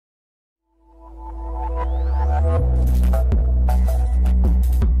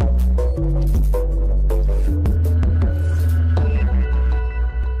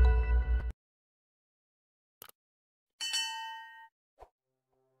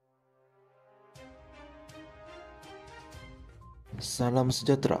Salam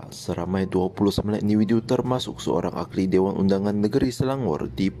sejahtera, Seramai 29 individu termasuk seorang Ahli Dewan Undangan Negeri Selangor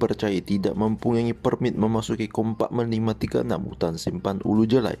dipercayai tidak mempunyai permit memasuki Kompartmen 536 Hutan Simpan Ulu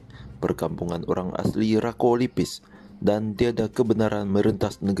Jelai, Perkampungan Orang Asli Rakoh Lipis dan tiada kebenaran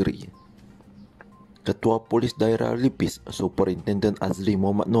merentas negeri. Ketua Polis Daerah Lipis, Superintenden Azli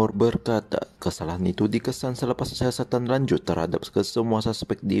Muhammad Nur berkata, kesalahan itu dikesan selepas siasatan lanjut terhadap kesemua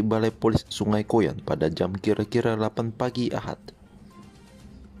suspek di Balai Polis Sungai Koyan pada jam kira-kira 8 pagi Ahad.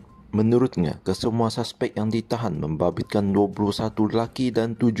 Menurutnya, kesemua suspek yang ditahan membabitkan 21 lelaki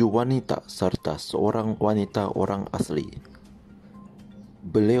dan 7 wanita serta seorang wanita orang asli.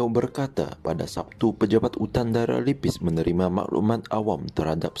 Beliau berkata, pada Sabtu, pejabat hutan daerah Lipis menerima maklumat awam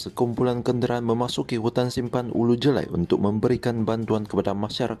terhadap sekumpulan kenderaan memasuki Hutan Simpan Ulu Jelai untuk memberikan bantuan kepada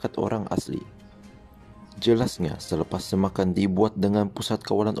masyarakat orang asli. Jelasnya, selepas semakan dibuat dengan Pusat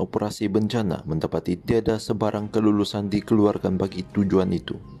Kawalan Operasi Bencana mendapati tiada sebarang kelulusan dikeluarkan bagi tujuan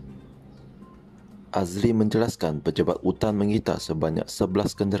itu. Azli menjelaskan pejabat hutan menyita sebanyak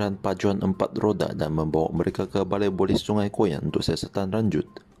 11 kenderaan pajuan 4 roda dan membawa mereka ke Balai Polis Sungai Koyan untuk siasatan lanjut.